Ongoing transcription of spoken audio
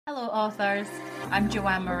Hello authors, I'm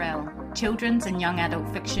Joanne Morell, children's and young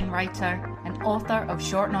adult fiction writer and author of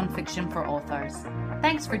short non-fiction for authors.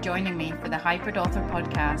 Thanks for joining me for the Hybrid Author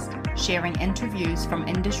podcast, sharing interviews from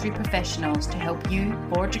industry professionals to help you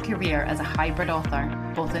forge a career as a hybrid author,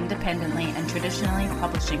 both independently and traditionally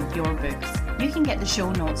publishing your books. You can get the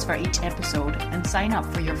show notes for each episode and sign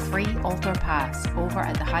up for your free author pass over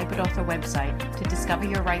at the Hybrid Author website to discover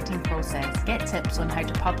your writing process, get tips on how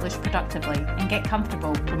to publish productively, and get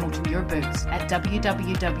comfortable promoting your books at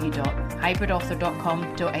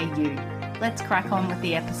www.hybridauthor.com.au. Let's crack on with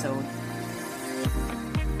the episode.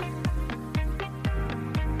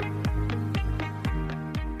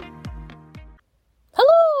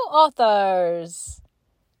 Authors!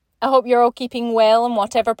 I hope you're all keeping well in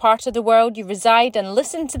whatever part of the world you reside and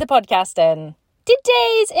listen to the podcast in.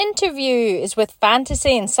 Today's interview is with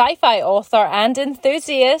fantasy and sci-fi author and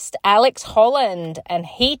enthusiast Alex Holland, and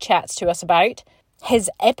he chats to us about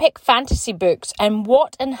his epic fantasy books and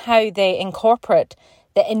what and how they incorporate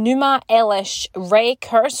the Enuma Elish Ray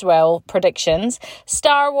Kurzweil predictions,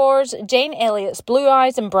 Star Wars, Jane Elliott's Blue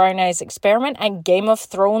Eyes and Brown Eyes experiment, and Game of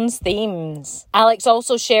Thrones themes. Alex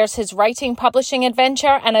also shares his writing publishing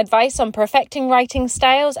adventure and advice on perfecting writing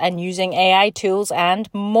styles and using AI tools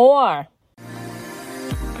and more.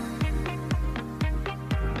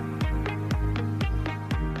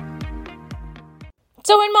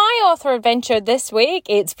 So in my author adventure this week,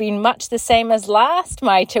 it's been much the same as last.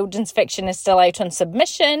 My children's fiction is still out on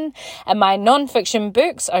submission and my non-fiction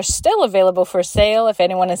books are still available for sale if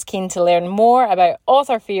anyone is keen to learn more about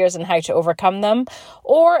author fears and how to overcome them.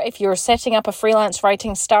 Or if you're setting up a freelance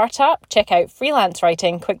writing startup, check out Freelance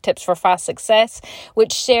Writing, Quick Tips for Fast Success,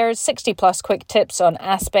 which shares 60 plus quick tips on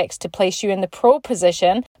aspects to place you in the pro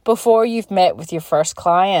position before you've met with your first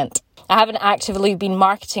client. I haven't actively been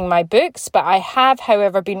marketing my books, but I have,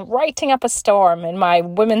 however, been writing up a storm in my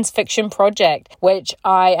women's fiction project, which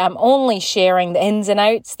I am only sharing the ins and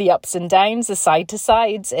outs, the ups and downs, the side to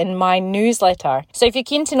sides in my newsletter. So if you're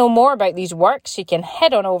keen to know more about these works, you can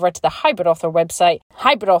head on over to the Hybrid Author website,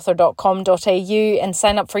 hybridauthor.com.au, and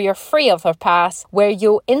sign up for your free author pass, where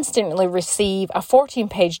you'll instantly receive a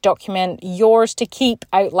 14-page document, yours to keep,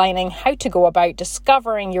 outlining how to go about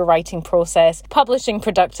discovering your writing process, publishing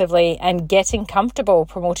productively, and getting comfortable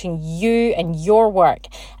promoting you and your work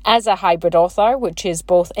as a hybrid author, which is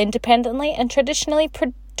both independently and traditionally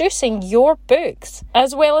producing your books,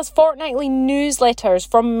 as well as fortnightly newsletters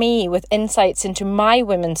from me with insights into my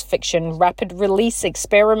women's fiction rapid release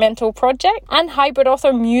experimental project and hybrid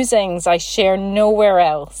author musings I share nowhere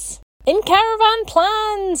else. In caravan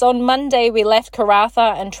plans, on Monday we left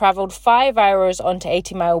Karatha and travelled 5 hours onto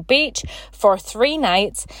 80 Mile Beach for 3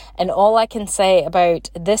 nights, and all I can say about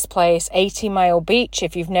this place, 80 Mile Beach,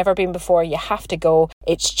 if you've never been before, you have to go.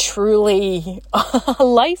 It's truly a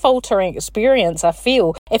life-altering experience, I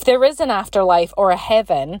feel. If there is an afterlife or a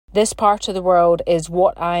heaven, this part of the world is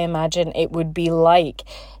what I imagine it would be like.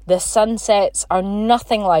 The sunsets are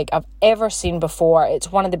nothing like I've ever seen before.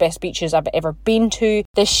 It's one of the best beaches I've ever been to.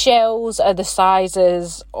 The shells are the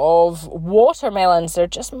sizes of watermelons. They're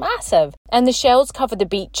just massive. And the shells cover the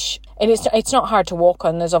beach. And it's not hard to walk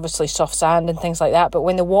on. There's obviously soft sand and things like that. But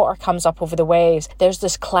when the water comes up over the waves, there's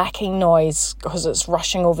this clacking noise because it's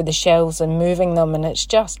rushing over the shells and moving them. And it's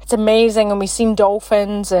amazing. And we've seen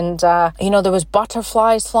dolphins and, there was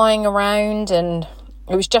butterflies flying around, and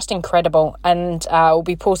it was just incredible, and I'll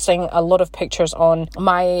be posting a lot of pictures on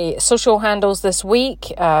my social handles this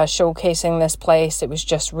week, showcasing this place. It was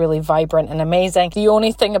just really vibrant and amazing. The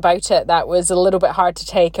only thing about it that was a little bit hard to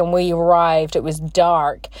take, and we arrived, it was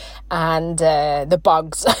dark, and the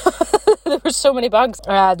bugs. There were so many bugs.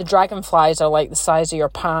 The dragonflies are like the size of your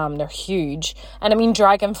palm. They're huge. And I mean,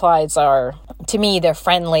 dragonflies are, to me, they're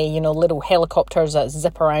friendly, little helicopters that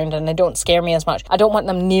zip around, and they don't scare me as much. I don't want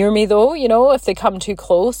them near me though, if they come too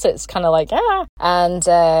close, it's kind of like, ah. And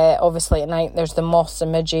obviously at night there's the moths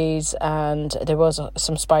and midges, and there was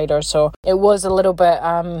some spiders. So it was a little bit,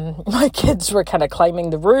 my kids were kind of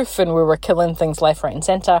climbing the roof and we were killing things left, right and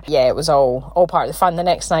centre. Yeah, it was all part of the fun. The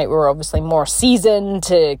next night we were obviously more seasoned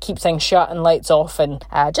to keep things shut and lights off, and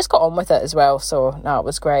just got on with it as well. So no, it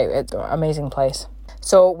was great. It's an amazing place.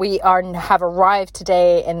 So we have arrived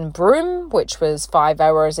today in Broome, which was 5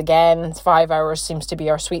 hours again. 5 hours seems to be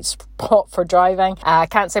our sweet spot for driving. I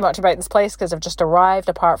can't say much about this place because I've just arrived,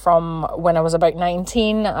 apart from when I was about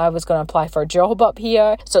 19, I was going to apply for a job up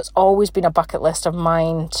here. So it's always been a bucket list of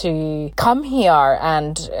mine to come here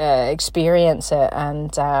and experience it.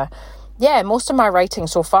 And yeah, most of my writing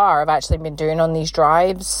so far I've actually been doing on these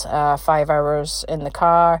drives, 5 hours in the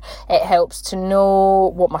car. It helps to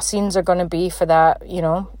know what my scenes are going to be for that,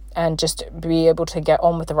 and just be able to get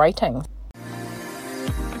on with the writing.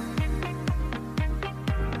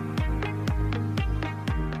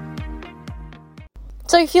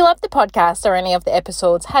 So if you love the podcast or any of the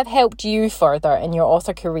episodes have helped you further in your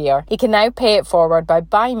author career, you can now pay it forward by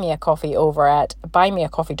buying me a coffee over at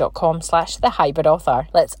buymeacoffee.com/thehybridauthor.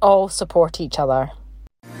 Let's all support each other.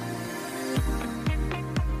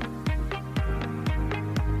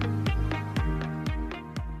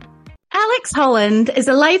 Alex Holland is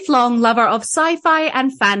a lifelong lover of sci-fi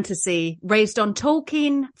and fantasy, raised on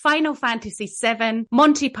Tolkien, Final Fantasy VII,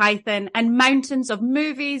 Monty Python, and mountains of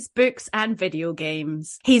movies, books, and video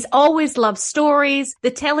games. He's always loved stories, the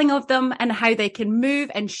telling of them, and how they can move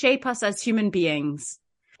and shape us as human beings.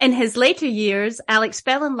 In his later years, Alex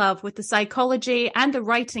fell in love with the psychology and the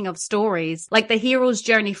writing of stories, like the Hero's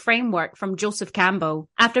Journey framework from Joseph Campbell.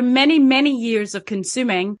 After many, many years of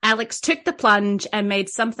consuming, Alex took the plunge and made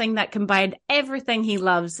something that combined everything he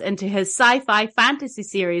loves into his sci-fi fantasy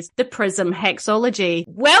series, The Prism Hexology.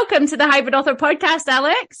 Welcome to the Hybrid Author Podcast,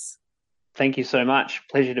 Alex. Thank you so much.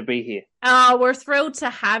 Pleasure to be here. We're thrilled to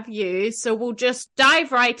have you. So we'll just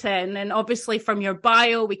dive right in. And obviously from your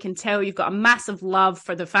bio, we can tell you've got a massive love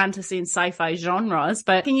for the fantasy and sci-fi genres.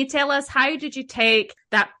 But can you tell us, how did you take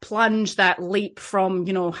that plunge, that leap from,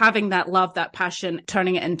 having that love, that passion,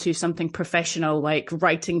 turning it into something professional, like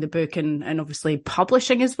writing the book and obviously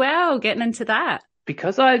publishing as well, getting into that?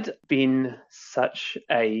 Because I'd been such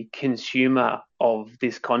a consumer of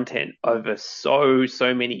this content over so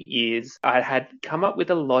many years, I had come up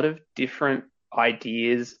with a lot of different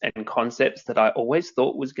ideas and concepts that I always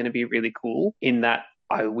thought was going to be really cool, in that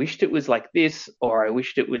I wished it was like this or I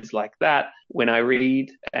wished it was like that. When I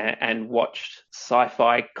read and watched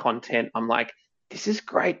sci-fi content, I'm like, this is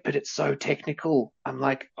great, but it's so technical. I'm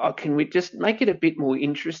like, oh, can we just make it a bit more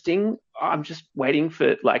interesting? I'm just waiting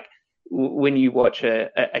for, like, when you watch a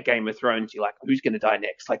Game of Thrones, you're like, who's going to die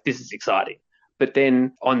next? Like, this is exciting. But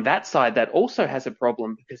then on that side, that also has a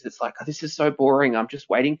problem, because it's like, oh, this is so boring. I'm just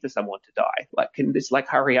waiting for someone to die. Like, can this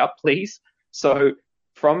hurry up, please? So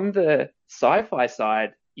from the sci-fi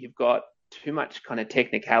side, you've got too much kind of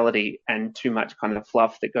technicality and too much kind of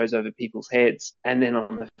fluff that goes over people's heads. And then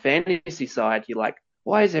on the fantasy side, you're like,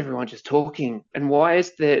 why is everyone just talking? And why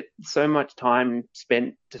is there so much time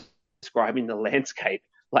spent describing the landscape?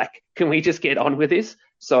 Like, can we just get on with this?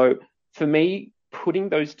 So for me, putting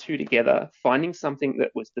those two together, finding something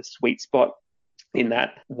that was the sweet spot in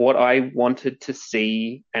that what I wanted to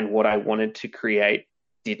see and what I wanted to create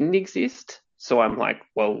didn't exist. So I'm like,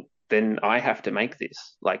 well, then I have to make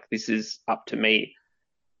this. Like, this is up to me.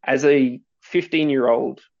 As a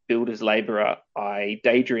 15-year-old builder's laborer, I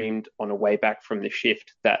daydreamed on a way back from the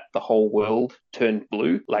shift that the whole world turned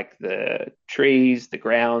blue, like the trees, the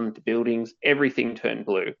ground, the buildings, everything turned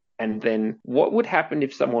blue. And then what would happen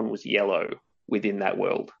if someone was yellow within that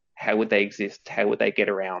world? How would they exist? How would they get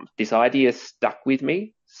around? This idea stuck with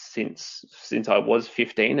me since I was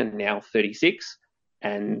 15 and now 36.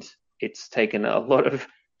 And it's taken a lot of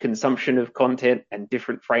consumption of content and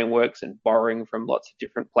different frameworks and borrowing from lots of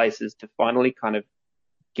different places to finally kind of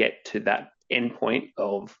get to that endpoint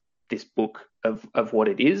of this book of what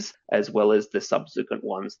it is, as well as the subsequent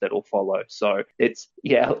ones that will follow. So it's,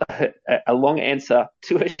 a long answer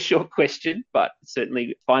to a short question, but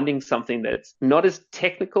certainly finding something that's not as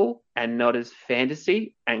technical and not as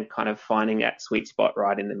fantasy, and kind of finding that sweet spot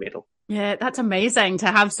right in the middle. Yeah, that's amazing to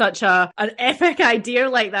have such an epic idea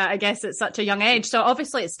like that, I guess, at such a young age. So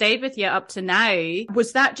obviously it stayed with you up to now.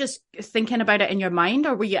 Was that just thinking about it in your mind,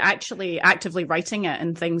 or were you actually actively writing it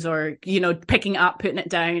and things, or, picking it up, putting it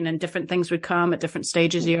down, and different things would come at different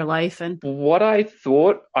stages of your life? And what I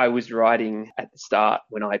thought I was writing at the start,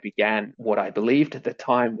 when I began what I believed at the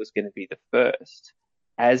time was going to be the first,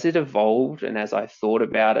 as it evolved and as I thought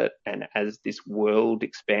about it, and as this world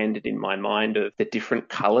expanded in my mind of the different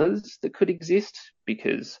colors that could exist,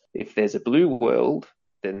 because if there's a blue world,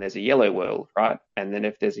 then there's a yellow world, right? And then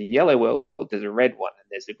if there's a yellow world, there's a red one, and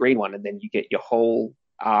there's a green one, and then you get your whole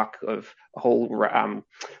arc of a whole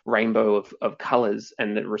rainbow of colors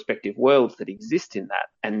and the respective worlds that exist in that.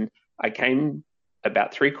 And I came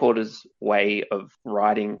about 3/4 way of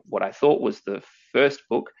writing what I thought was the first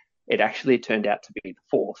book. It actually turned out to be the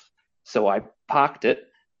fourth. So I parked it,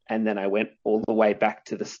 and then I went all the way back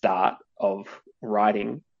to the start of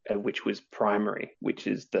writing, which was primary, which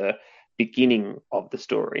is the beginning of the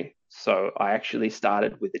story. So I actually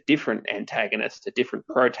started with a different antagonist, a different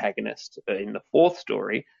protagonist in the fourth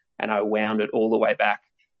story, and I wound it all the way back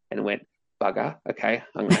and went, bugger, okay,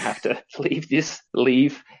 I'm going to have to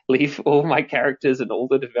leave all my characters and all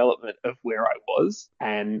the development of where I was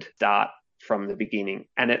and start from the beginning.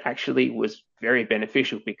 And it actually was very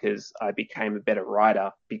beneficial because I became a better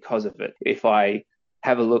writer because of it. If I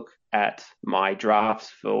have a look at my drafts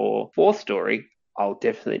for fourth story, I'll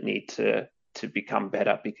definitely need to become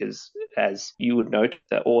better because, as you would note,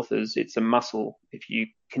 the authors, it's a muscle. If you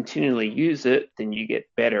continually use it, then you get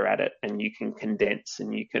better at it and you can condense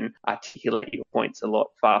and you can articulate your points a lot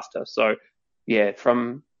faster. So yeah,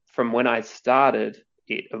 from when I started,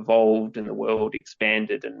 it evolved and the world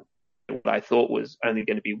expanded, and what I thought was only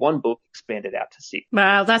going to be one book expanded out to 6.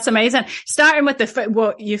 Wow, that's amazing. Starting with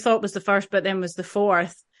what you thought was the first, but then was the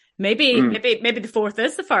fourth. Maybe the fourth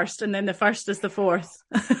is the first, and then the first is the fourth.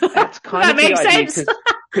 That's kind that of makes the idea, sense.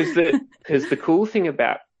 because the cool thing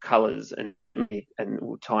about colors and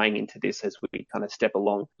tying into this as we kind of step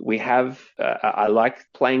along, we have I like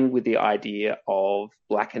playing with the idea of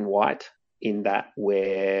black and white, in that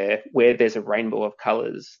where there's a rainbow of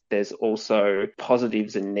colors, there's also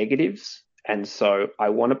positives and negatives. And so I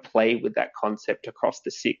want to play with that concept across the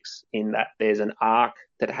 6, in that there's an arc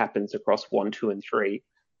that happens across 1, 2, and 3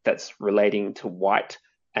 that's relating to white.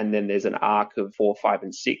 And then there's an arc of 4, 5,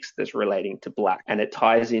 and 6 that's relating to black. And it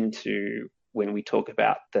ties into when we talk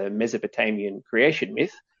about the Mesopotamian creation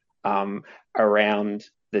myth, around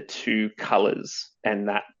the 2 colors, and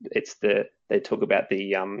that they talk about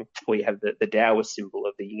we have the Taoist symbol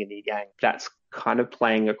of the yin and the yang. That's kind of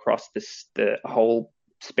playing across the whole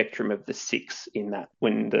spectrum of the 6, in that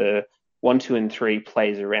when the 1, 2, and 3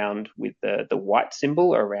 plays around with the white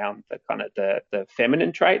symbol around the kind of the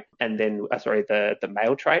feminine trait, and then the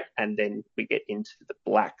male trait, and then we get into the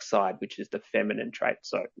black side, which is the feminine trait.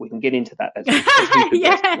 So we can get into that as we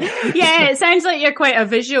yeah. It sounds like you're quite a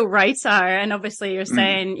visual writer, and obviously you're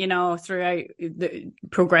saying, throughout the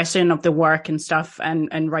progression of the work and stuff,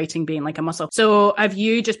 and writing being like a muscle. So have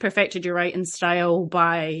you just perfected your writing style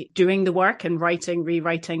by doing the work and writing,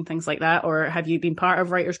 rewriting, things like that, or have you been part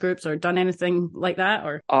of writers groups or done anything like that?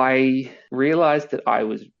 Or I realized that I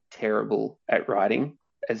was terrible at writing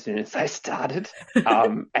as soon as I started,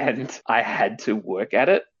 and I had to work at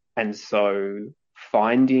it. And so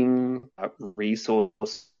finding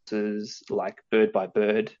resources like Bird by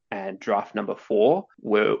Bird and Draft Number 4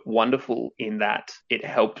 were wonderful, in that it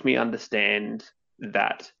helped me understand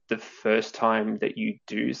that the first time that you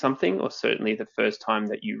do something, or certainly the first time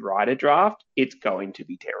that you write a draft, it's going to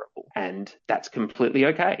be terrible. And that's completely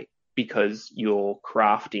okay, because you're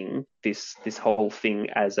crafting this whole thing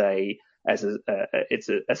as it's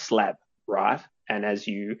a slab, right? And as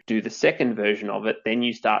you do the second version of it, then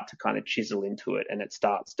you start to kind of chisel into it, and it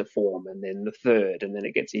starts to form, and then the third, and then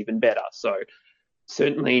it gets even better. So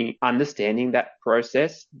certainly understanding that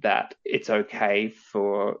process, that it's okay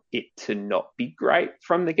for it to not be great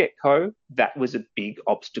from the get-go, that was a big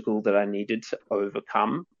obstacle that I needed to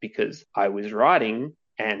overcome, because I was writing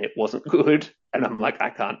and it wasn't good, and I'm like,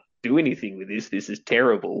 I can't do anything with this. This is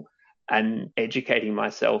terrible. And educating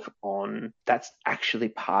myself on that's actually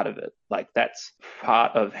part of it. Like, that's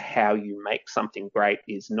part of how you make something great,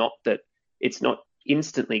 is not that it's not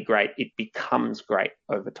instantly great. It becomes great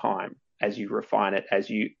over time as you refine it,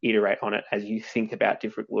 as you iterate on it, as you think about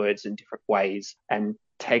different words in different ways and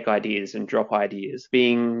take ideas and drop ideas.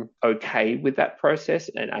 Being okay with that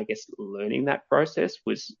process, and I guess learning that process,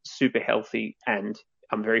 was super healthy. And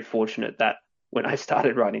I'm very fortunate that when I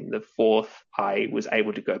started writing the 4th, I was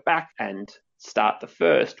able to go back and start the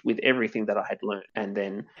 1st with everything that I had learned. And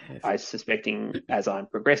then I suspecting, as I'm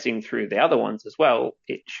progressing through the other ones as well,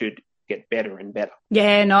 it should get better and better.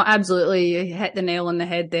 Yeah, no, absolutely. You hit the nail on the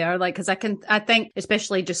head there. Like, because I think,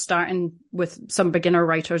 especially just starting with some beginner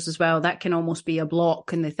writers as well, that can almost be a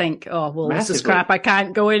block, and they think, oh, well, Massively. This is crap. I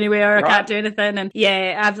can't go anywhere. Right. I can't do anything. And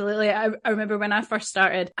yeah, absolutely. I remember when I first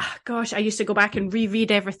started, I used to go back and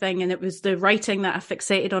reread everything, and it was the writing that I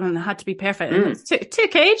fixated on, and it had to be perfect. And it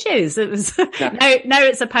took ages. It was now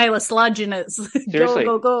it's a pile of sludge, and it's Seriously.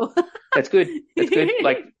 go. That's good. That's good.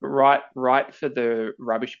 Like, write for the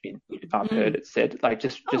rubbish bin. I've heard it said, like,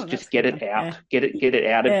 just get it out, get it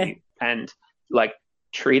out of you, and like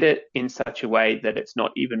treat it in such a way that it's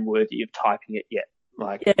not even worthy of typing it yet.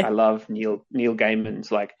 Like, I love Neil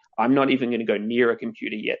Gaiman's, like, I'm not even going to go near a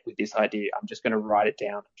computer yet with this idea. I'm just going to write it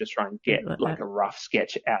down, just try and get like a rough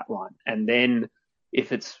sketch outline, and then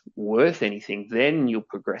if it's worth anything, then you'll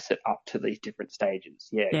progress it up to these different stages.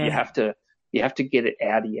 You have to get it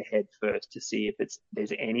out of your head first to see if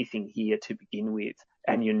there's anything here to begin with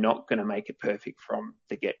and you're not going to make it perfect from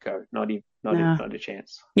the get-go. Not a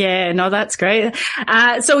chance. Yeah, no, that's great.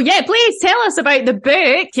 So yeah, please tell us about the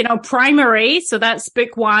book, Primary. So that's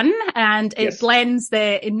book 1, and it blends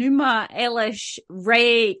the Enuma Elish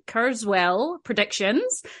Ray Kurzweil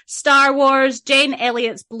predictions, Star Wars, Jane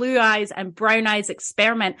Elliott's Blue Eyes and Brown Eyes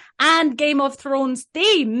experiment, and Game of Thrones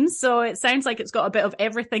themes. So it sounds like it's got a bit of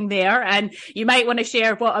everything there, and you might want to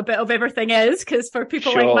share what a bit of everything is, because for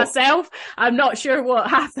people like myself, I'm not sure what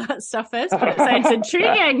half that stuff is, but it sounds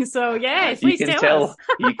intriguing. So yeah, please tell us.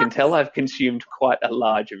 You can tell I've consumed quite a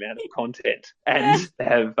large amount of content, and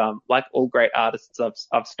have, like all great artists,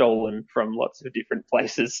 I've stolen from lots of different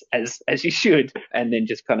places, as you should, and then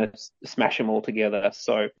just kind of smash them all together.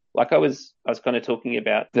 So, like I was kind of talking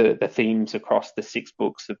about the themes across the 6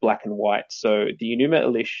 books of Black and White. So the Enuma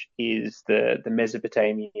Elish is the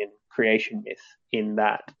Mesopotamian creation myth, in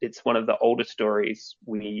that it's one of the oldest stories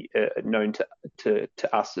we known to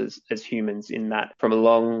us as humans, in that from a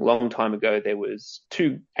long time ago there was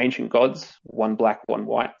 2 ancient gods, one black, one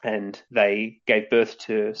white, and they gave birth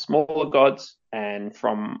to smaller gods. And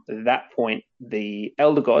from that point, the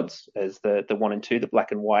elder gods, as the 1 and 2, the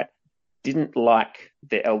black and white, didn't like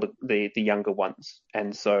the younger ones.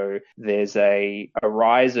 And so there's a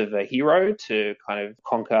rise of a hero to kind of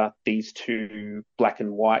conquer these 2 black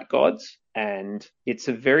and white gods. And it's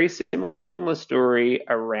a very similar story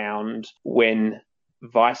around when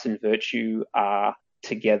vice and virtue are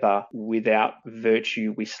together. Without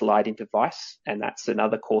virtue, we slide into vice. And that's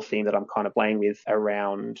another core theme that I'm kind of playing with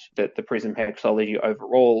around the Prism hexology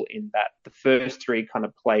overall, in that the first 3 kind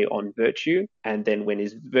of play on virtue. And then when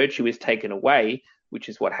his virtue is taken away, which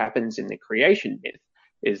is what happens in the creation myth,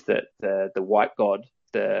 is that the white god,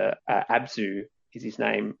 the Abzu is his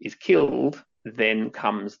name, is killed. Then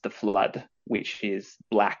comes the flood, which is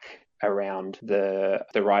black, around the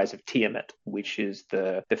rise of Tiamat, which is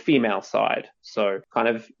the female side. So kind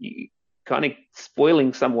of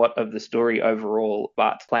spoiling somewhat of the story overall,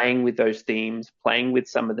 but playing with those themes, playing with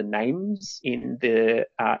some of the names in the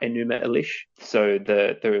Enuma Elish. So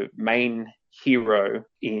the main hero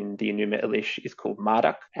in the Enuma Elish is called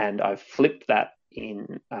Marduk, and I've flipped that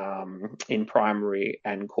in Primary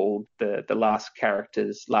and called the last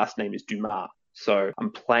character's last name is Dumas. So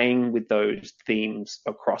I'm playing with those themes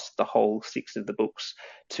across the whole 6 of the books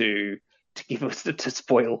to give us to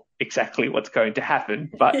spoil exactly what's going to happen,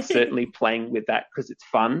 but certainly playing with that because it's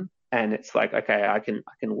fun. And it's like, okay, I can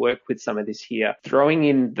work with some of this here. Throwing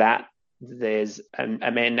in that there's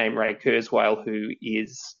a man named Ray Kurzweil who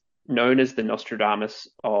is known as the Nostradamus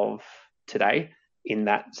of today, in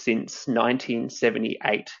that since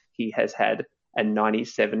 1978, he has had a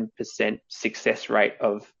 97% success rate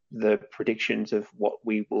of the predictions of what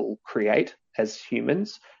we will create as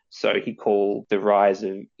humans. So he called the rise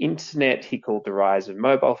of internet, he called the rise of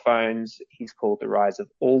mobile phones, he's called the rise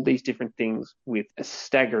of all these different things with a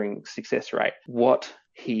staggering success rate. What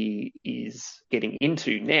he is getting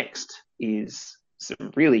into next is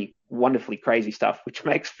some really wonderfully crazy stuff, which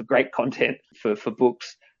makes for great content for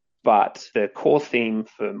books. But the core theme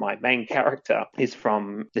for my main character is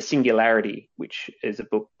from The Singularity, which is a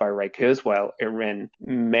book by Ray Kurzweil, when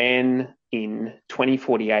man in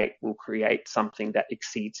 2048 will create something that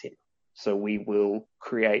exceeds him. So we will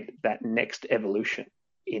create that next evolution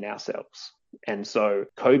in ourselves. And so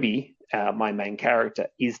Kobe, my main character,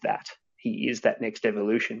 is that. He is that next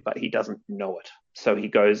evolution, but he doesn't know it. So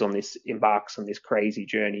he embarks on this crazy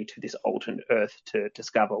journey to this alternate Earth to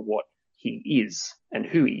discover what he is and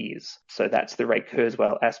who he is. So that's the Ray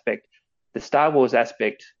Kurzweil aspect. The Star Wars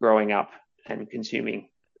aspect, growing up and consuming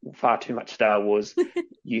far too much Star Wars,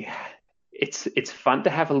 it's fun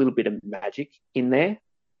to have a little bit of magic in there,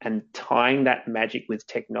 and tying that magic with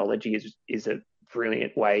technology is a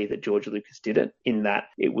brilliant way that George Lucas did it, in that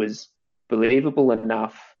it was believable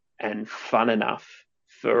enough and fun enough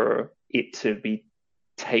for it to be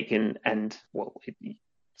taken, and it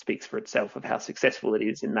speaks for itself of how successful it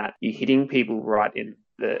is, in that you're hitting people right in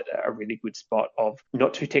a really good spot of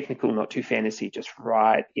not too technical, not too fantasy, just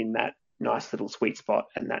right in that nice little sweet spot.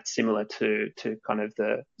 And that's similar to kind of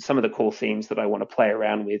some of the core themes that I want to play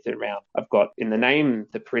around with. I've got in the name,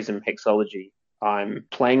 the Prism hexology, I'm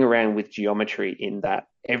playing around with geometry, in that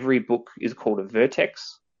every book is called a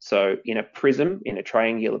vertex. So in a prism, in a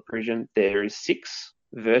triangular prism, there is 6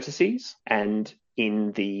 vertices, and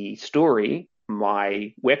in the story,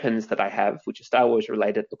 my weapons that I have, which are Star Wars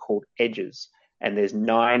related, are called edges, and there's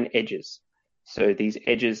 9 edges. So these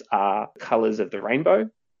edges are colors of the rainbow,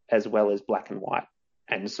 as well as black and white.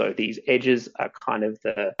 And so these edges are kind of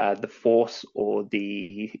the force or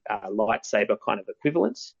the lightsaber kind of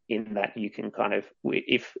equivalents, in that you can kind of,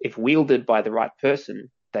 if wielded by the right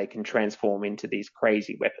person, they can transform into these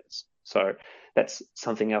crazy weapons. So that's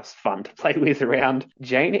something else fun to play with around.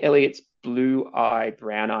 Jane Elliott's blue eye,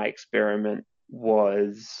 brown eye experiment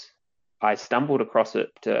I stumbled across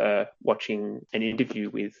it watching an interview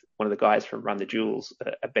with one of the guys from Run the Jewels,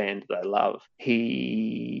 a band that I love.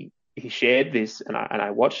 He shared this, and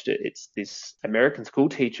I watched it. It's this American school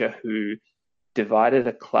teacher who divided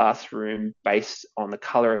a classroom based on the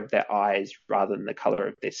color of their eyes rather than the color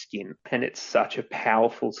of their skin. And it's such a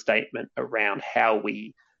powerful statement around how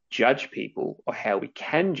we judge people, or how we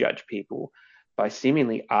can judge people by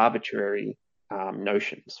seemingly arbitrary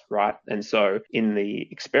notions, right? And so in the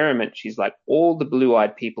experiment, she's like, all the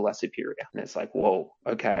blue-eyed people are superior. And it's like, whoa,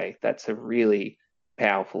 okay, that's a really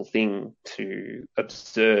powerful thing to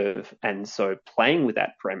observe. And so playing with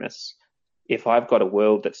that premise, if I've got a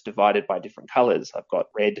world that's divided by different colors, I've got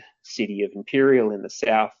red city of Imperial in the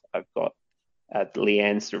south, I've got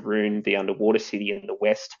Leanne Saroon, the underwater city in the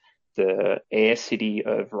west, the air city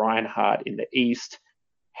of Reinhardt in the east.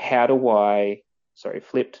 How do I,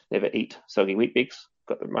 flipped, never eat soggy Weet-Bix,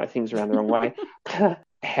 got my things around the wrong way.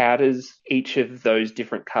 How does each of those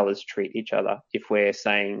different colors treat each other? If we're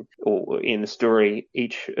saying, or in the story,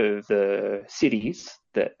 each of the cities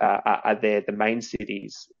that are there, the main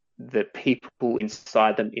cities, the people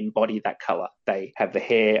inside them embody that color. They have the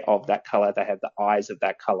hair of that color, they have the eyes of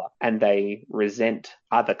that color, and they resent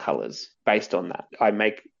other colors based on that. I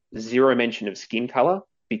make zero mention of skin color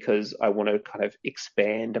because I want to kind of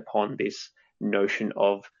expand upon this notion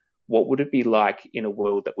of what would it be like in a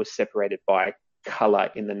world that was separated by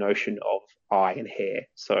color in the notion of eye and hair.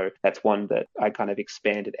 So that's one that I kind of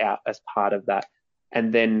expanded out as part of that.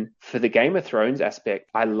 And then for the Game of Thrones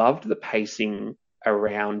aspect, I loved the pacing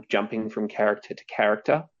around jumping from character to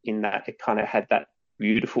character, in that it kind of had that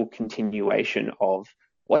beautiful continuation of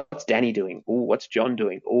what's Dany doing? Oh, what's Jon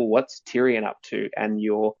doing? Oh, what's Tyrion up to? And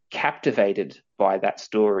you're captivated by that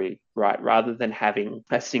story, right? Rather than having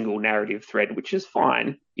a single narrative thread, which is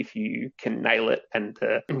fine if you can nail it and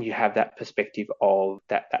you have that perspective of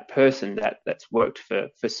that person that's worked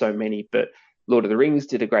for so many. But Lord of the Rings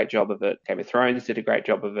did a great job of it. Game of Thrones did a great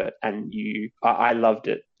job of it. And I loved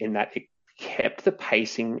it in that it kept the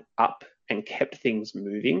pacing up and kept things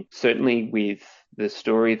moving. Certainly with the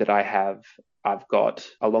story that I have, I've got,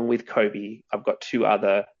 along with Kobe, I've got two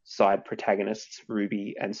other side protagonists,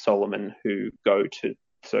 Ruby and Solomon, who go to,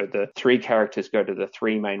 so the three characters go to the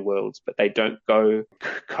three main worlds, but they don't go,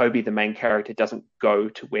 Kobe, the main character, doesn't go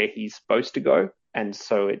to where he's supposed to go. And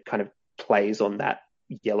so it kind of plays on that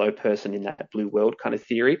yellow person in that blue world kind of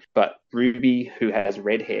theory. But Ruby, who has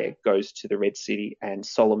red hair, goes to the red city, and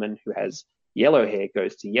Solomon, who has yellow hair,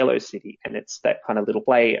 goes to Yellow City. And it's that kind of little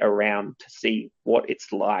play around to see what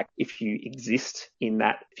it's like if you exist in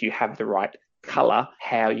that, if you have the right color,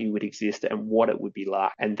 how you would exist and what it would be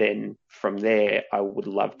like. And then from there, I would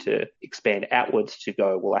love to expand outwards to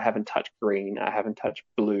go, well, I haven't touched green, I haven't touched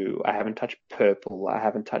blue, I haven't touched purple, I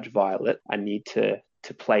haven't touched violet. I need to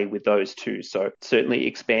play with those too. So certainly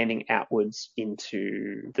expanding outwards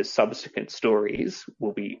into the subsequent stories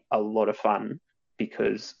will be a lot of fun,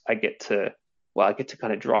 because I get to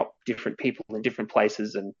kind of drop different people in different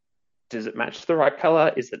places, and does it match the right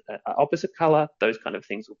color? Is it an opposite color? Those kind of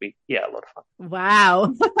things will be, a lot of fun.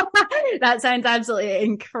 Wow. That sounds absolutely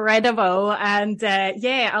incredible. And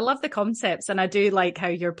I love the concepts, and I do like how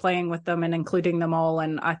you're playing with them and including them all.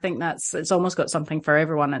 And I think it's almost got something for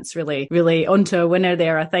everyone. It's really, really onto a winner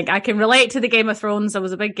there. I think I can relate to the Game of Thrones. I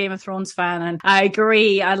was a big Game of Thrones fan, and I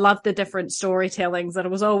agree. I love the different storytellings, and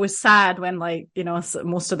it was always sad when,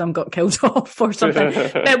 most of them got killed off or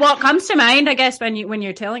something. But what comes to mind, I guess, when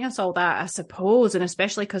you're telling us all that, I suppose, and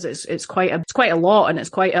especially because it's quite a lot, and it's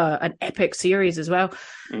quite an epic series as well.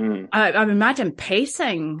 I imagine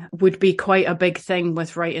pacing would be quite a big thing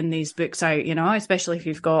with writing these books out, especially if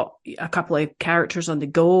you've got a couple of characters on the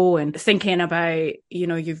go and thinking about,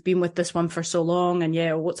 you've been with this one for so long,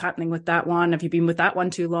 and what's happening with that one? Have you been with that one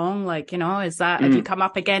too long? Have you come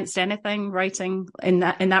up against anything writing in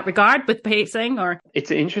that regard with pacing? Or it's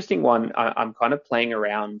an interesting one. I'm kind of playing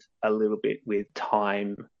around a little bit with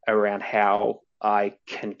time around how I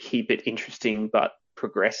can keep it interesting but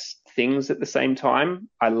progress things at the same time.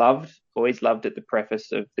 I always loved at the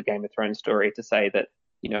preface of the Game of Thrones story to say that,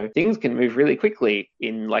 things can move really quickly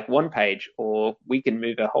in like one page, or we can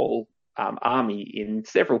move a whole army in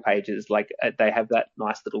several pages. They have that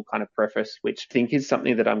nice little kind of preface, which I think is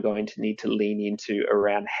something that I'm going to need to lean into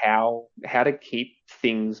around how to keep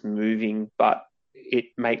things moving, but it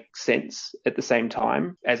makes sense at the same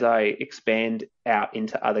time as I expand out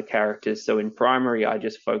into other characters. So in primary, I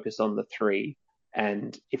just focus on the three.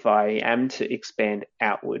 And if I am to expand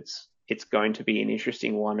outwards, it's going to be an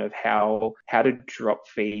interesting one of how to drop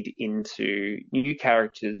feed into new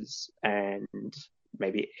characters and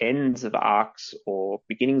maybe ends of arcs or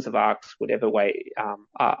beginnings of arcs, whatever way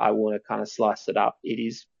I want to kind of slice it up. It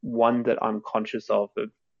is one that I'm conscious of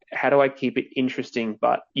how do I keep it interesting?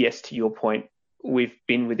 But yes, to your point, we've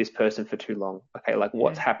been with this person for too long. Okay, like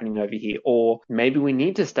what's happening over here? Or maybe we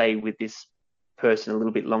need to stay with this person a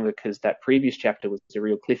little bit longer because that previous chapter was a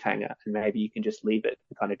real cliffhanger, and maybe you can just leave it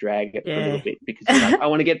and kind of drag it for a little bit because you're like, I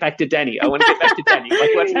want to get back to Danny. Like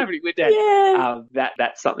what's happening with Danny?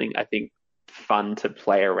 That's something I think fun to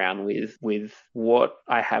play around with what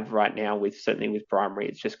I have right now certainly with primary.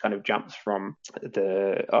 It's just kind of jumps from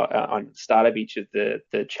the on the start of each of the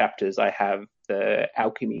chapters. I have the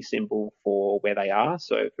alchemy symbol for where they are.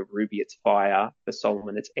 So for Ruby it's fire, for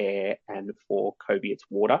Solomon it's air, and for Kobe it's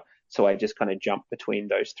water. So I just kind of jump between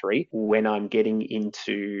those three. When I'm getting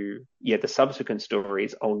into the subsequent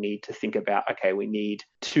stories, I'll need to think about, okay, we need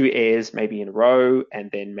 2 airs maybe in a row, and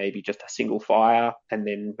then maybe just a single fire, and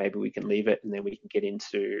then maybe we can leave it, and then we can get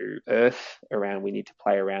into earth around. We need to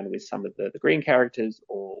play around with some of the green characters,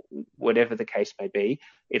 or whatever the case may be.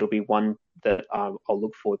 It'll be one that I'll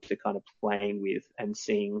look forward to kind of playing with and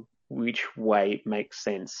seeing which way it makes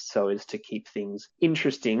sense so as to keep things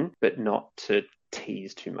interesting, but not to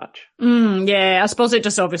tease too much. I suppose it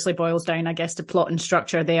just obviously boils down, I guess, to plot and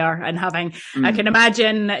structure there, and having I can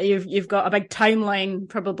imagine you've got a big timeline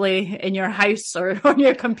probably in your house or on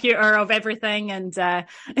your computer of everything, and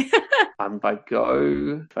if I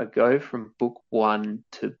go from book 1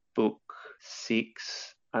 to book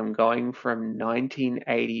 6, I'm going from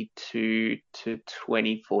 1982 to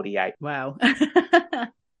 2048. Wow.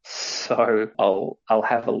 So I'll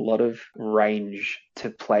have a lot of range to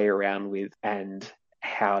play around with, and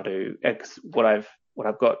how to, what I've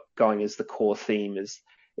got going as the core theme is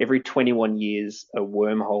every 21 years a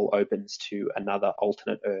wormhole opens to another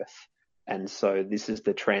alternate Earth. And so this is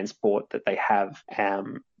the transport that they have,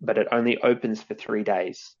 but it only opens for 3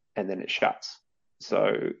 days and then it shuts.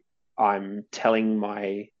 So I'm telling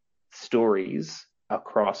my stories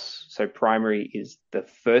across, so primary is the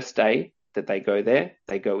first day that they go there,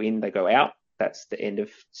 they go in, they go out. That's the end of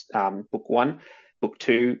book 1. Book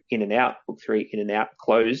 2, in and out. Book 3, in and out,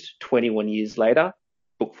 closed. 21 years later,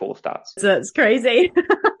 book 4 starts. That's crazy.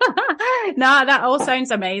 No, that all sounds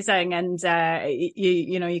amazing, and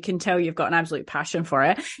you can tell you've got an absolute passion for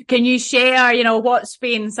it. Can you share, what's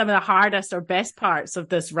been some of the hardest or best parts of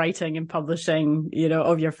this writing and publishing,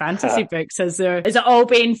 of your fantasy books? Has it all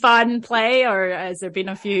been fun play, or has there been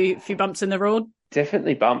a few bumps in the road?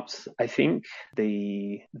 Definitely bumps. I think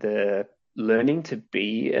the learning to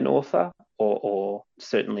be an author, or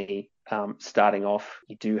certainly starting off,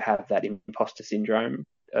 you do have that imposter syndrome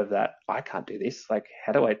of that, I can't do this. Like,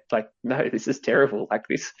 how do I, no, this is terrible. Like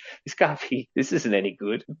this can't be, this isn't any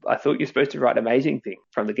good. I thought you're supposed to write amazing things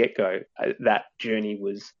from the get-go. That journey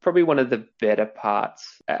was probably one of the better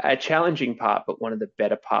parts, a challenging part, but one of the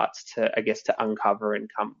better parts to uncover and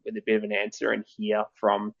come with a bit of an answer and hear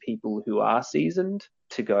from people who are seasoned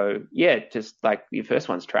to go, just like your first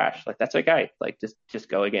one's trash. Like, that's okay. Like, just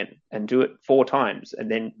go again and do it 4 times. And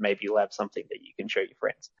then maybe you'll have something that you can show your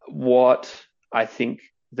friends. What I think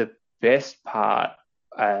the best part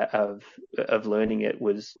of learning it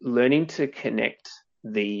was learning to connect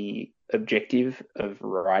the objective of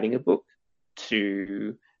writing a book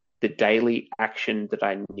to the daily action that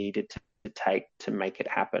I needed to take to make it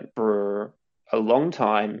happen. For a long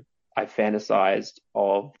time, I fantasized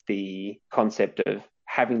of the concept of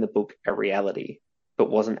having the book a reality, but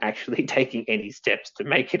wasn't actually taking any steps to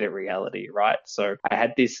make it a reality, right? So I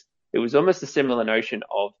had this, it was almost a similar notion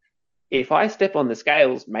of, if I step on the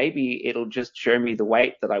scales, maybe it'll just show me the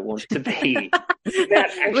weight that I want to be.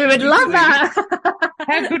 We would love that.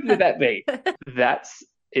 How good would that be?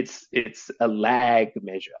 It's a lag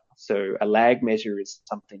measure. So a lag measure is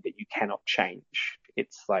something that you cannot change.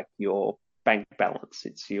 It's like your bank balance,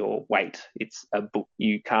 it's your weight, it's a book.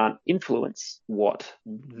 You can't influence what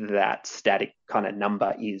that static kind of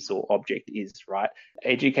number is or object is, right?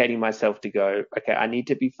 Educating myself to go, okay, I need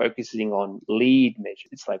to be focusing on lead measures.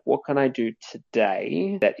 It's like, what can I do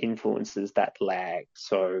today that influences that lag?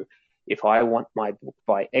 So if I want my book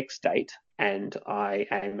by X date and I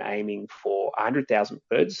am aiming for 100,000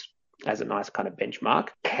 words as a nice kind of benchmark,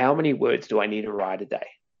 how many words do I need to write a day?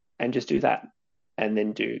 And just do that. And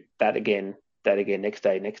then do that again, next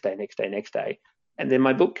day. And then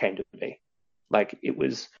my book came to me. Like, it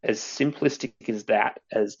was as simplistic as that,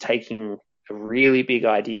 as taking a really big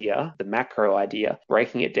idea, the macro idea,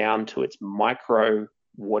 breaking it down to its micro,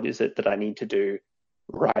 what is it that I need to do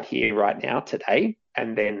right here, right now, today,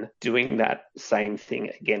 and then doing that same thing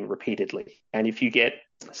again repeatedly. And if you get,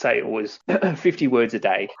 say it was 50 words a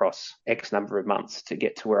day across X number of months to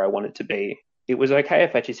get to where I wanted to be, it was okay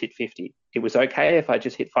if I just hit 50. It was okay if I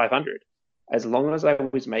just hit 500. As long as I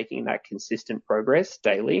was making that consistent progress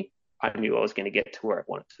daily, I knew I was going to get to where I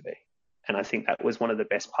wanted to be. And I think that was one of the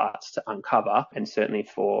best parts to uncover. And certainly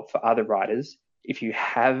for other writers, if you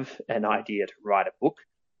have an idea to write a book,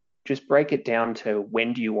 just break it down to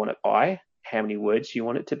when do you want it by, how many words do you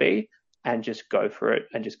want it to be, and just go for it,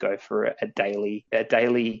 and just go for a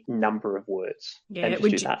daily number of words. Yeah, and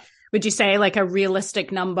just do that. Would you say like a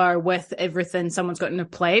realistic number with everything someone's got in a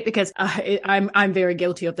plate? Because I'm very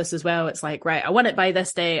guilty of this as well. It's like, right, I want it by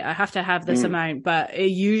this day. I have to have this amount, but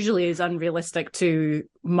it usually is unrealistic to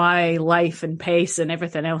my life and pace and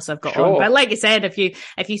everything else I've got on. But like you said, if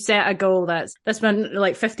you set a goal that's been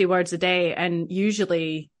like 50 words a day, and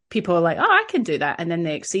usually people are like, oh, I can do that. And then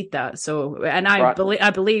they exceed that. So, and I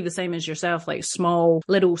believe the same as yourself, like small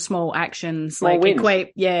actions, small like wins.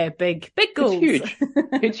 Equate, big goals. It's huge.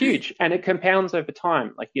 It's huge. And it compounds over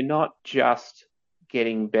time. Like you're not just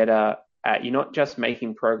getting better you're not just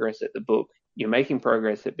making progress at the book. You're making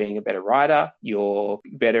progress at being a better writer. You're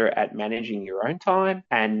better at managing your own time.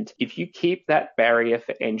 And if you keep that barrier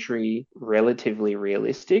for entry relatively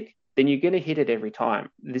realistic, then you're going to hit it every time.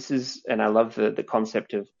 And I love the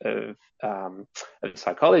concept of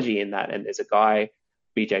psychology in that. And there's a guy,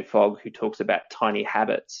 BJ Fogg, who talks about tiny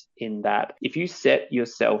habits, in that if you set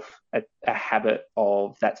yourself a habit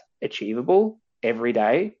of that's achievable every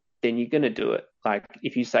day, then you're going to do it. Like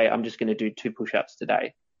if you say, I'm just going to do 2 push-ups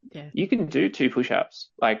today, you can do 2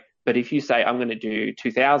 push-ups. But if you say, I'm going to do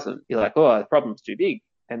 2,000, you're like, oh, the problem's too big.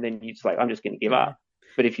 And then you're just like, I'm just going to give up.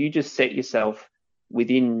 But if you just set yourself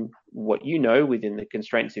within what you know, within the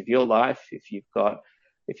constraints of your life, if you've got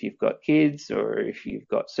kids, or if you've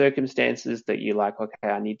got circumstances that you're like, okay,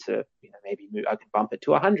 I need to, maybe move, I could bump it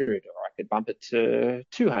to 100, or I could bump it to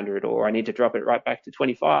 200, or I need to drop it right back to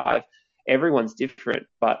 25. Everyone's different,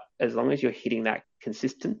 but as long as you're hitting that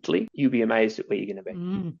consistently, you'll be amazed at where you're going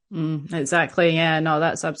to be. Exactly. Yeah, no,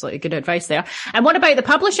 that's absolutely good advice there. And what about the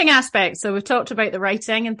publishing aspect? So we've talked about the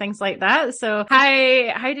writing and things like that. So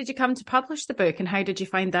how did you come to publish the book, and how did you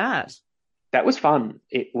find that? That was fun.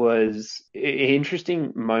 It was an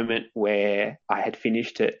interesting moment where I had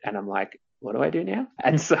finished it and I'm like, what do I do now?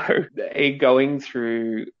 And so going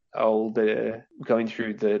through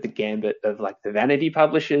the gambit of like the vanity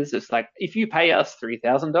publishers, it's like, if you pay us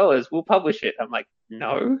 $3,000, we'll publish it. I'm like,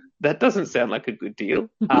 no, that doesn't sound like a good deal.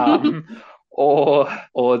 Or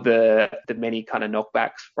the many kind of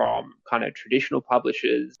knockbacks from kind of traditional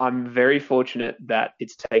publishers. I'm very fortunate that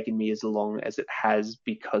it's taken me as long as it has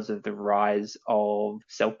because of the rise of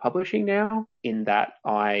self-publishing now, in that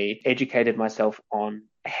I educated myself on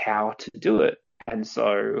how to do it. And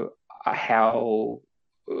so how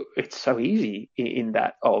it's so easy in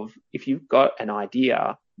that of, if you've got an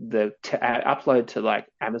idea, to upload to like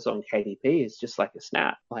Amazon KDP is just like a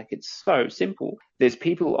snap. Like it's so simple. There's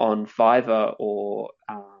people on Fiverr or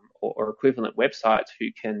equivalent websites who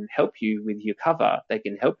can help you with your cover. They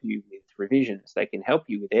can help you with revisions. They can help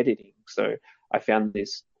you with editing. So I found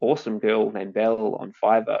this awesome girl named Belle on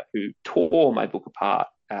Fiverr who tore my book apart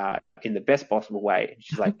in the best possible way.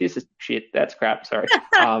 She's like, this is shit, that's crap, sorry.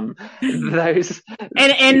 Those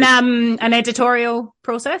in an editorial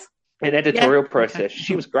process? An editorial process. Okay.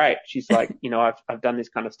 She was great. She's like, I've done this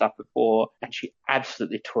kind of stuff before, and she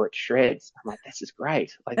absolutely tore it to shreds. I'm like, this is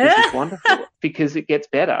great. Like, this is wonderful, because it gets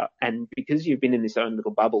better. And because you've been in this own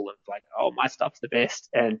little bubble of like, oh, my stuff's the best.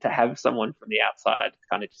 And to have someone from the outside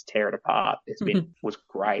kind of just tear it apart was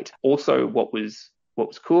great. Also, what was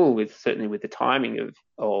cool certainly with the timing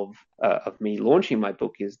of me launching my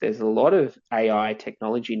book is there's a lot of AI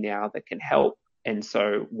technology now that can help. And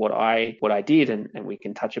so what I did, and we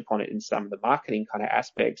can touch upon it in some of the marketing kind of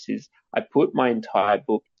aspects, is I put my entire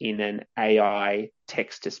book in an AI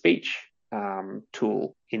text-to-speech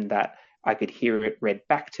tool, in that I could hear it read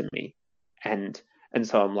back to me. And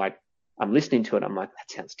so I'm listening to it. I'm like, that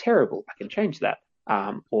sounds terrible. I can change that.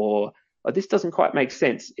 Or this doesn't quite make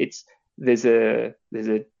sense. There's a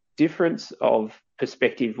difference of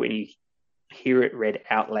perspective when you hear it read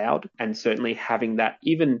out loud, and certainly having that,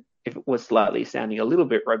 even if it was slightly sounding a little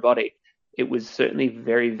bit robotic, it was certainly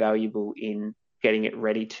very valuable in getting it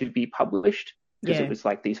ready to be published, because it was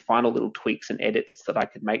like these final little tweaks and edits that I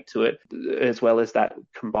could make to it, as well as that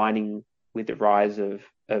combining with the rise of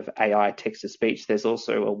AI text-to-speech. There's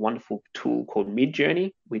also a wonderful tool called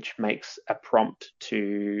Midjourney, which makes a prompt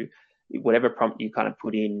to whatever prompt you kind of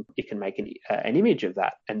put in, it can make an image of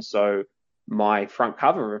that. And so my front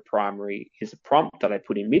cover of Primary is a prompt that I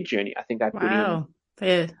put in Midjourney. I think I put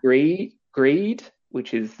in greed,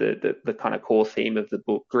 which is the kind of core theme of the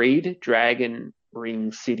book, greed, dragon,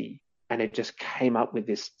 ring, city. And it just came up with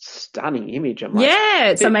this stunning image. I'm like, yeah,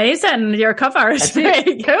 it's amazing. Your cover is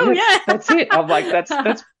very cool. Yeah, that's it. I'm like,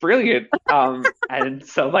 that's brilliant. And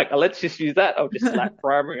so I'm like, let's just use that. I'll just slap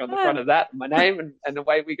Primary on the front of that, my name, and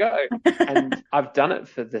away we go. And I've done it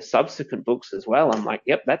for the subsequent books as well. I'm like,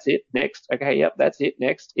 yep, that's it. Next. Okay, yep, that's it.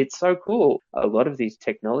 Next. It's so cool. A lot of these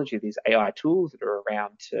technology, these AI tools that are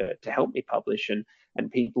around to help me publish,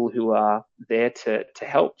 and people who are there to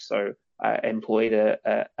help. So I employed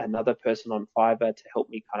another person on Fiverr to help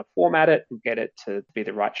me kind of format it and get it to be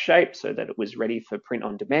the right shape so that it was ready for print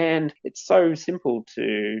on demand. It's so simple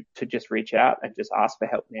to just reach out and just ask for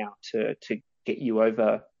help now to get you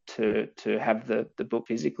over to have the book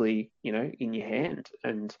physically, in your hand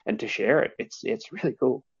and to share it. It's really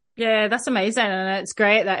cool. Yeah, that's amazing. And it's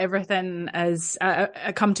great that everything has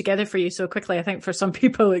come together for you so quickly. I think for some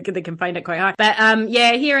people, they can find it quite hard. But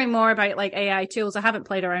yeah, hearing more about like AI tools, I haven't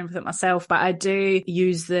played around with it myself, but I do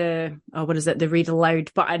use the read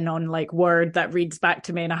aloud button on like Word that reads back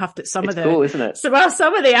to me. And I have to, It's cool, isn't it? So, well,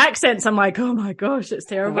 some of the accents, I'm like, oh my gosh, it's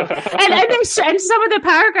terrible. and some of the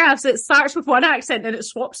paragraphs, it starts with one accent and it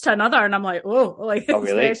swaps to another. And I'm like, it's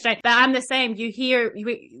really? very strange. But I'm the same.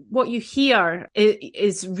 What you hear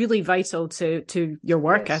is really vital to your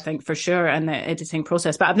work, yes. I think, for sure, and the editing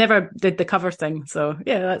process. But I've never did the cover thing, so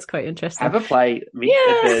yeah, that's quite interesting. Have a play.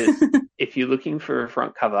 If you're looking for a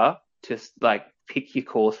front cover, just like pick your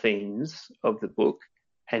core themes of the book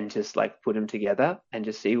and just like put them together and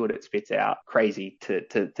just see what it spits out. Crazy to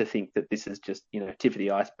think that this is just tip of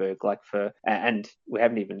the iceberg. And we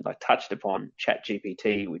haven't even like touched upon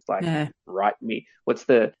ChatGPT with write me.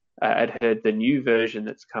 I'd heard the new version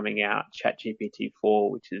that's coming out, ChatGPT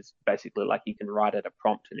 4, which is basically like you can write it a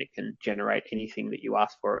prompt and it can generate anything that you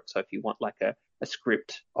ask for it. So if you want like a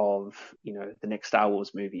script of, the next Star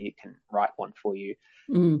Wars movie, it can write one for you.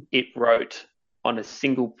 It wrote on a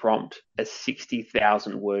single prompt a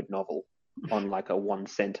 60,000 word novel on like a one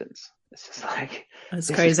sentence. It's just like,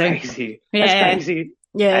 that's crazy. Yeah. That's crazy.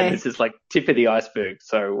 Yeah. And this is like tip of the iceberg.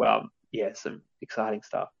 So some exciting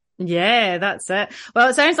stuff. Yeah, that's it. Well,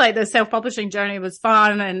 it sounds like the self-publishing journey was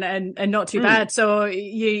fun and not too bad. So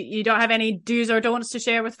you don't have any do's or don'ts to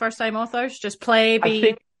share with first-time authors? Just play,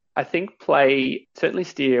 I think play, certainly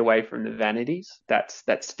steer away from the vanities. That's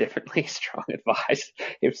definitely strong advice.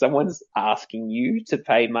 If someone's asking you to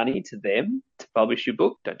pay money to them to publish your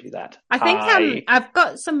book, don't do that. I think I've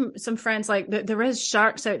got some friends, like there is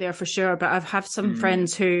sharks out there for sure, but I've had some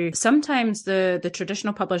friends who sometimes the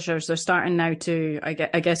traditional publishers are starting now to,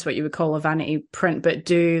 I guess what you would call a vanity print, but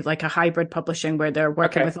do like a hybrid publishing where they're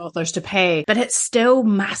working with authors to pay, but it's still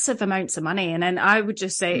massive amounts of money. And then I would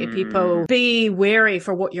just say to people, be wary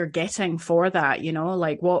for what you're getting for that,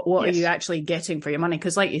 like what are you actually getting for your money?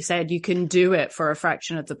 Because like you said, you can do it for a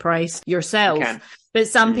fraction of the price yourself. But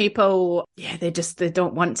some people, they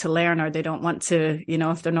don't want to learn, or they don't want to,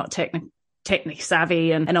 if they're not technically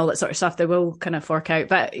savvy and all that sort of stuff, they will kind of fork out.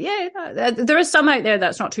 But yeah, there is some out there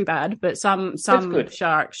that's not too bad, but some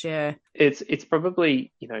sharks, yeah. It's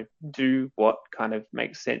probably, do what kind of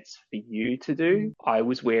makes sense for you to do. I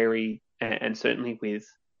was wary, and certainly with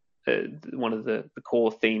one of the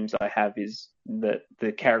core themes I have is that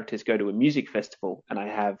the characters go to a music festival, and I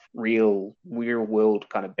have real world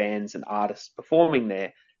kind of bands and artists performing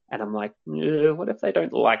there. And I'm like, what if they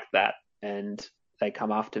don't like that? And they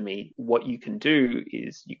come after me. What you can do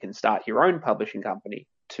is you can start your own publishing company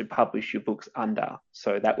to publish your books under.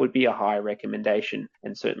 So that would be a high recommendation.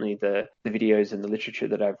 And certainly the videos and the literature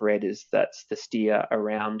that I've read is that's the steer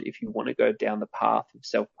around, if you want to go down the path of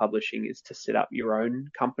self-publishing, is to set up your own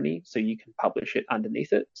company so you can publish it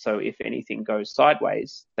underneath it. So if anything goes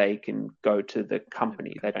sideways, they can go to the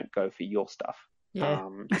company. They don't go for your stuff. Yeah.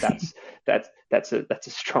 That's a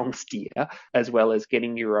strong steer, as well as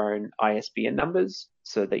getting your own ISBN numbers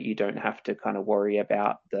so that you don't have to kind of worry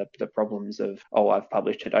about the problems of, I've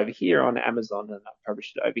published it over here on Amazon and I've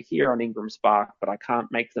published it over here on Ingram Spark, but I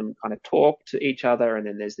can't make them kind of talk to each other. And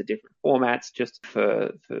then there's the different formats. Just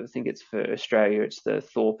for I think it's for Australia, it's the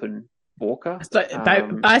Thorpe and Walker.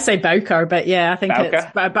 I say Bowker, but yeah, I think Bowker. It's,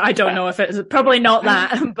 but I don't know if it's probably not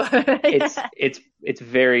that. But it's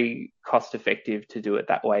very cost effective to do it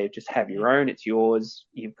that way. Just have your own. It's yours.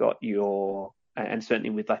 You've got your and certainly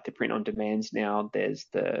with like the print on demands now,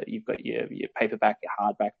 you've got your paperback, your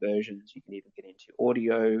hardback versions. You can even get into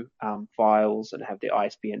audio files and have the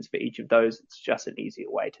ISBNs for each of those. It's just an easier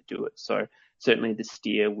way to do it. So certainly the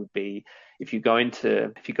steer would be, if you're going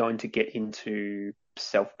to get into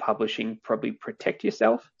self-publishing, probably protect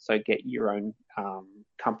yourself. So get your own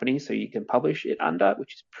company so you can publish it under,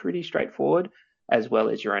 which is pretty straightforward, as well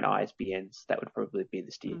as your own ISBNs. That would probably be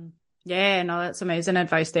the steer. Yeah, no, that's amazing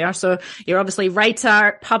advice there. So you're obviously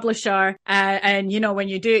writer, publisher, and when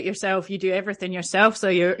you do it yourself, you do everything yourself. So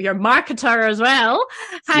you're marketer as well.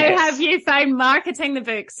 How have you found marketing the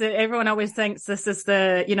books? Everyone always thinks this is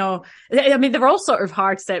the, I mean, they're all sort of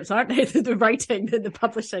hard steps, aren't they? The writing, the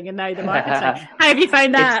publishing, and now the marketing. How have you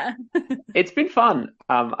found that? It's been fun.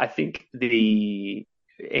 I think any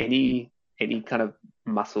kind of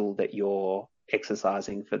muscle that you're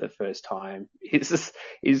exercising for the first time is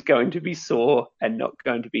going to be sore and not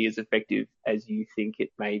going to be as effective as you think it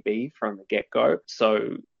may be from the get-go.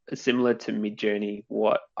 So similar to Midjourney,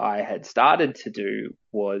 what I had started to do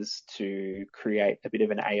was to create a bit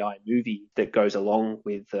of an AI movie that goes along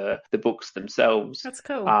with the books themselves. That's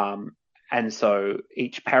cool. And so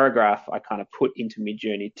each paragraph I kind of put into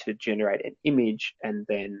Midjourney to generate an image, and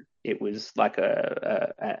then it was like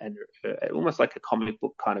almost like a comic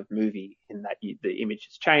book kind of movie, in that the image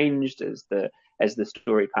has changed as the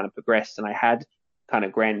story kind of progressed. And I had kind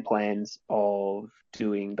of grand plans of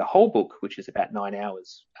doing the whole book, which is about 9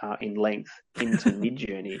 hours in length, into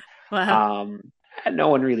Midjourney. Wow. And no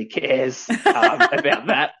one really cares about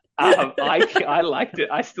that. I liked it.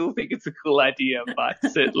 I still think it's a cool idea, but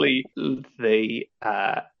certainly the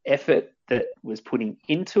effort that was putting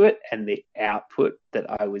into it and the output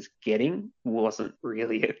that I was getting wasn't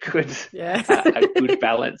really a good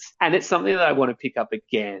balance. And it's something that I want to pick up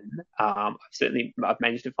again. I've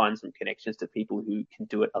managed to find some connections to people who can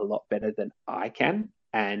do it a lot better than I can.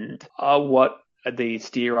 And what the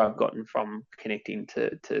steer I've gotten from connecting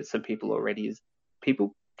to some people already is,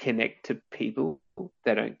 people connect to people,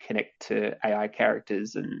 they don't connect to AI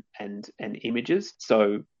characters and images.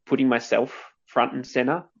 So putting myself front and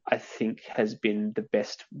center, I think, has been the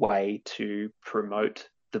best way to promote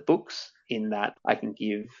the books, in that I can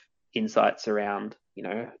give insights around,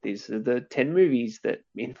 these are the 10 movies that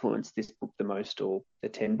influenced this book the most, or the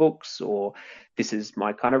 10 books, or this is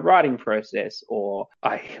my kind of writing process. Or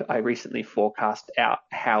I recently forecast out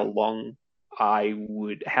how old I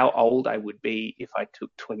would be if I took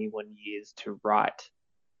 21 years to write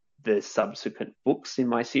the subsequent books in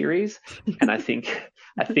my series. And I think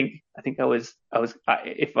if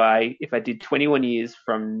I did 21 years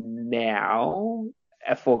from now,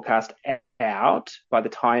 a forecast out, by the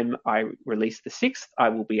time I release the 6th, I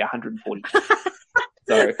will be 140.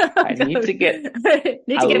 So I need to get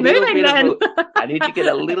moving then. I need to get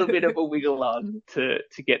a little bit of a wiggle on to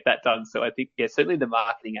get that done. So I think, certainly the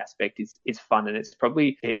marketing aspect is fun, and it's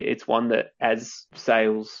one that, as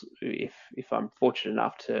sales, if I'm fortunate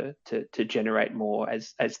enough to generate more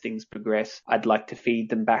as things progress, I'd like to feed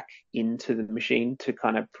them back into the machine to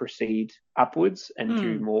kind of proceed upwards and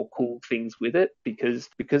do more cool things with it, because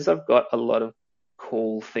I've got a lot of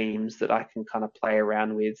cool themes that I can kind of play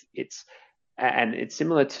around with. And it's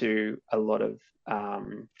similar to a lot of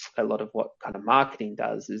what kind of marketing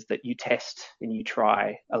does, is that you test and you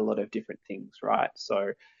try a lot of different things, right?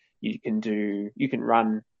 So you can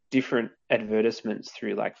run different advertisements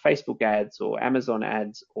through like Facebook ads or Amazon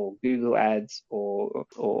ads or Google ads or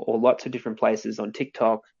lots of different places on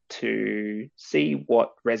TikTok, to see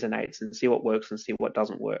what resonates and see what works and see what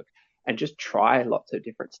doesn't work, and just try lots of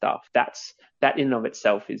different stuff. That in and of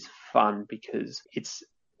itself is fun, because it's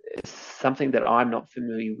something that I'm not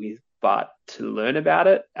familiar with, but to learn about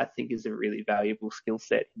it, I think, is a really valuable skill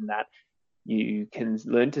set, in that you can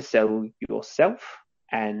learn to sell yourself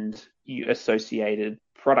and you associated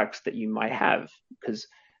products that you might have, because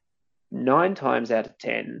 9 times out of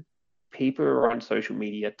 10, people are on social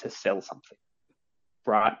media to sell something,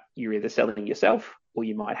 right? You're either selling yourself, or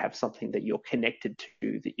you might have something that you're connected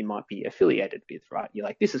to that you might be affiliated with, right? You're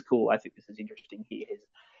like, this is cool. I think this is interesting.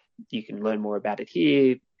 You can learn more about it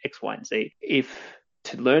here, X, Y, and Z. If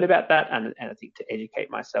to learn about that, and I think to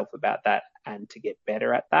educate myself about that and to get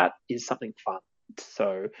better at that, is something fun.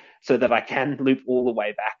 So that I can loop all the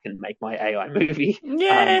way back and make my AI movie.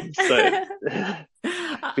 Yeah.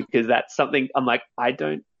 Because that's something I'm like, I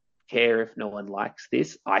don't care if no one likes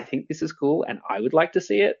this. I think this is cool and I would like to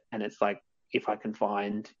see it. And it's like, if I can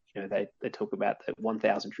find, they talk about the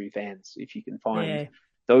 1,000 true fans. If you can find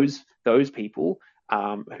those people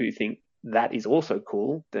who think that is also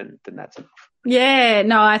cool, then that's enough. Yeah,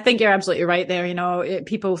 no, I think you're absolutely right there.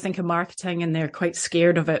 People think of marketing and they're quite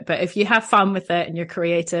scared of it, but if you have fun with it and you're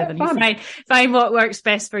creative and you find what works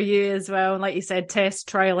best for you as well, and like you said, test,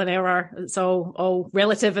 trial and error, it's all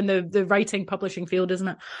relative in the writing publishing field, isn't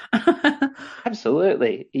it?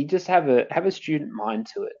 Absolutely. You just have a student mind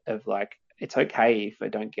to it of like, it's okay if I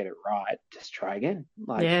don't get it right, just try again.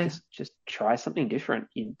 Just try something different.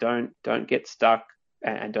 You don't get stuck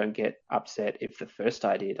and don't get upset if the first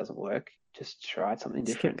idea doesn't work. Just try something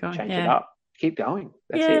different, change it up, keep going.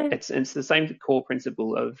 That's it. It's the same core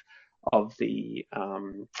principle of the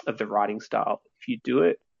writing style. If you do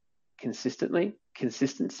it consistently,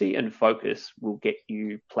 consistency and focus will get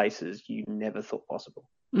you places you never thought possible.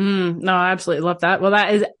 No, I absolutely love that. Well,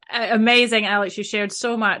 that is amazing, Alex. You shared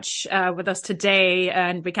so much with us today,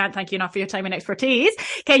 and we can't thank you enough for your time and expertise.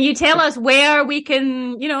 Can you tell us where we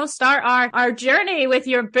can, start our journey with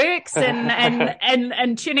your books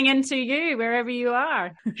and tuning into you wherever you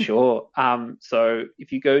are? Sure. So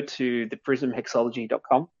if you go to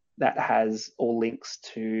theprismhexology.com, that has all links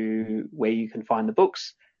to where you can find the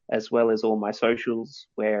books, as well as all my socials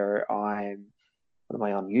where what am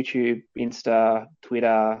I on? YouTube, Insta,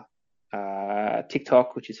 Twitter,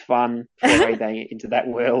 TikTok, which is fun. Foray into that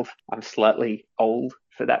world. I'm slightly old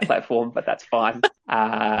for that platform, but that's fine.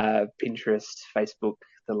 Pinterest, Facebook,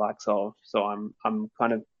 the likes of. So I'm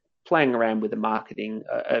kind of playing around with the marketing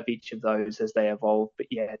of each of those as they evolve. But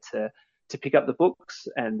yeah, to pick up the books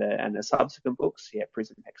and the subsequent books,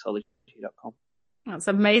 prismhexology.com. That's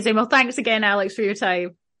amazing. Well, thanks again, Alex, for your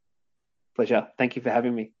time. Pleasure. Thank you for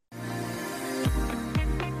having me.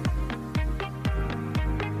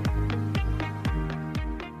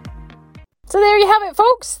 So there you have it,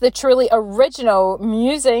 folks, the truly original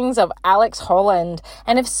musings of Alex Holland.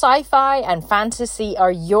 And if sci-fi and fantasy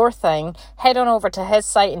are your thing, head on over to his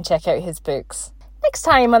site and check out his books. Next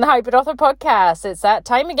time on the Hybrid Author Podcast, it's that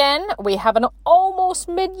time again. We have an almost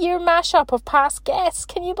mid-year mashup of past guests.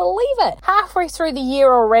 Can you believe it? Halfway through the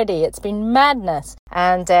year already. It's been madness.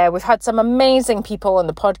 And we've had some amazing people on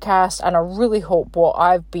the podcast, and I really hope what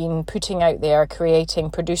I've been putting out there,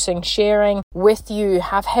 creating, producing, sharing with you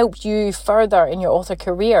have helped you further in your author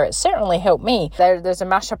career. It's certainly helped me. There's a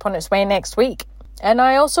mashup on its way next week. And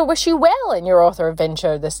I also wish you well in your author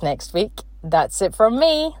adventure this next week. That's it from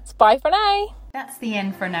me. It's bye for now. That's the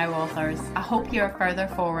end for now, authors. I hope you are further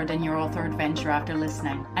forward in your author adventure after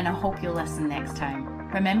listening, and I hope you'll listen next time.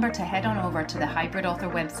 Remember to head on over to the Hybrid Author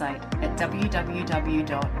website at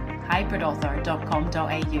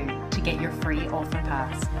www.hybridauthor.com.au to get your free author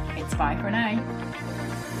pass. It's bye for now.